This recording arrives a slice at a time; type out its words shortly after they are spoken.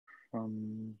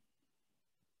from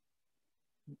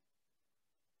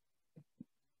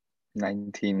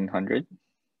 1900.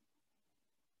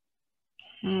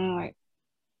 Wait.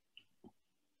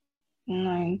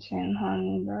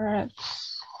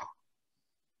 1900s.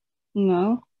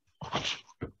 No.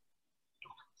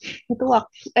 Itu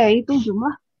itu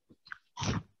jumlah.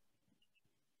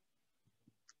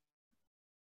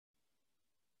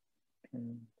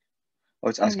 Oh,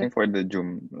 it's asking for the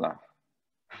jumlah.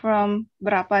 From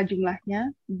berapa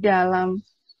jumlahnya dalam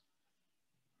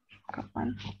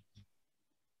kapan?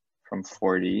 From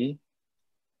 40.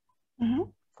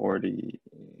 40.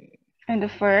 And the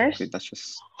first. Okay, that's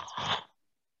just.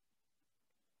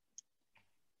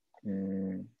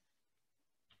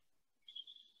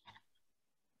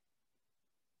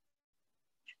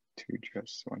 To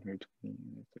just 120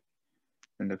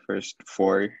 in the first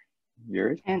 4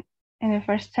 years. And in the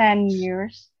first 10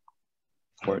 years.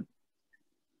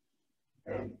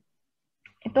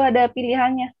 Itu ada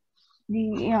pilihannya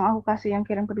di yang aku kasih yang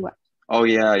kirim kedua. Oh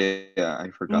yeah,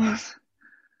 I forgot.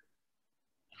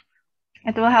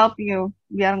 It will help you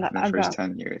biar nggak agak. First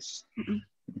 10 years.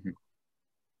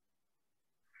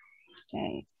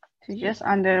 Okay, so just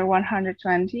under 120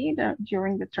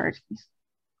 during the 30s.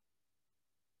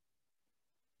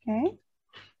 Okay.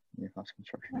 New house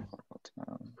construction in Parkville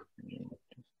Town.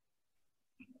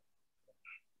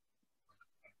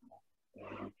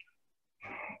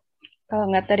 Kalau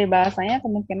nggak dari bahasanya,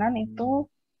 kemungkinan itu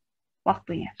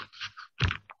waktunya.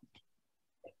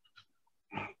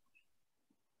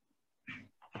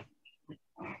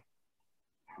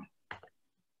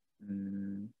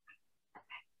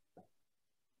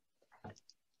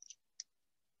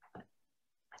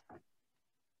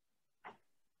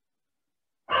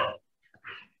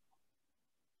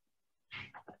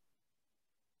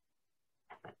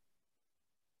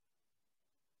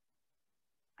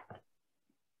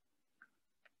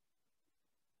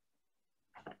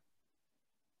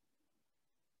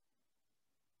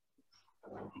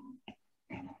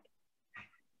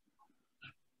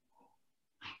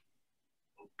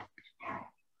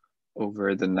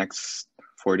 Over the next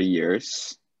 40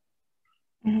 years,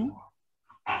 new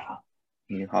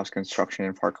house construction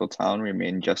in Parkville Town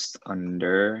remained just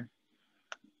under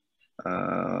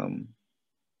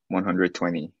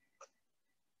 120.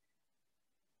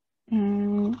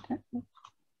 Let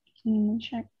me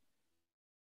check.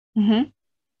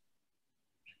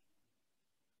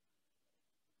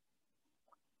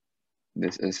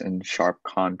 This is in sharp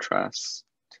contrast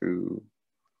to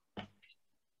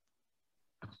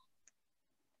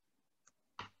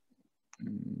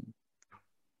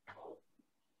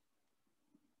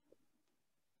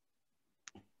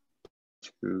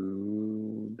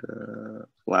the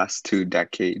last 2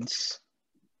 decades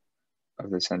of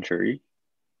the century,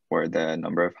 where the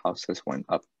number of houses went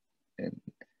up in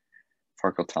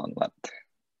Parkville Town length.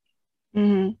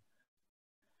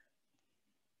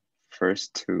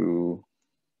 First to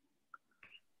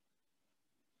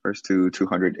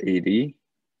 280,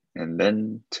 and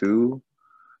then to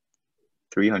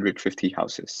 350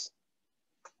 houses.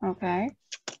 Okay.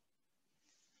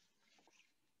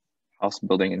 House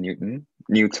building in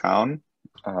Newtown,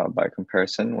 by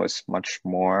comparison, was much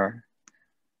more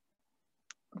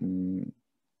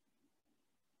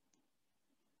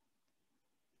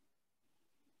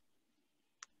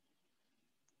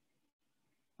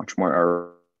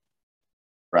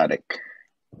erratic.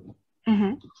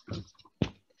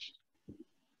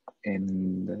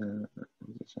 In the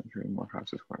century, more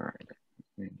houses were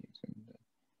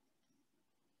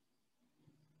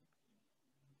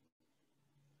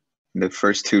in the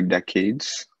first 2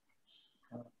 decades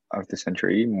of the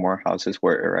century, more houses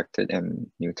were erected in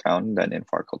Newtown than in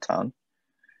Parkville Town.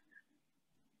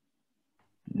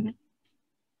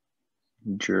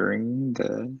 During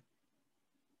the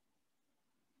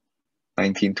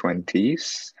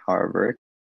 1920s, however,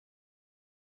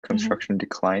 construction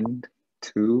declined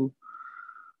to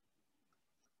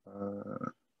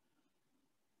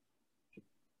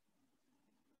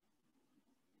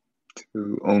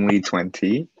only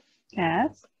 20.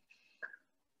 Yes.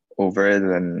 Over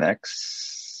the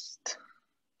next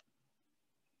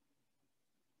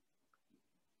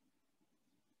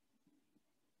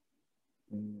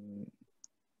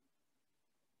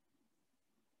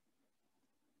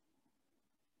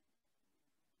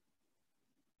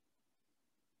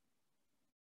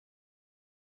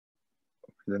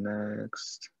the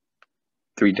next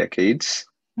 3 decades,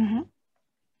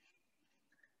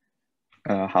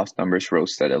 house numbers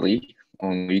rose steadily,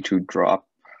 only to drop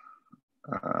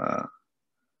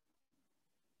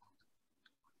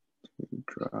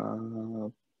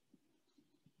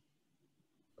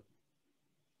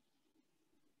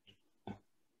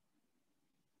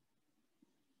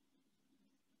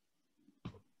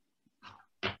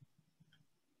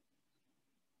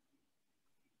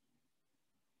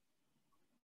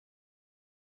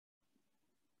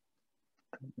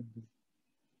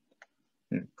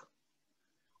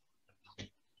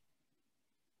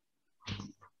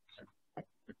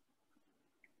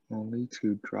Only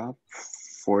to drop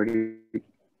 40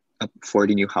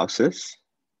 new houses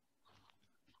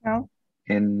No,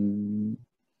 in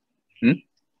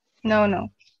no.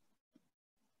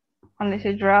 Only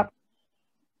to drop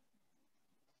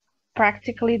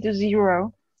practically to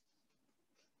zero.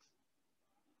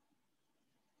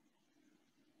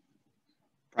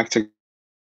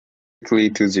 practically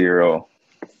to zero.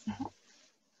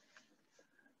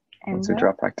 And Once it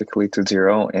dropped practically to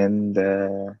zero in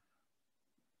the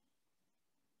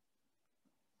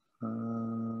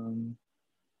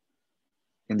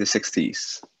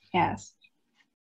 60s. yes.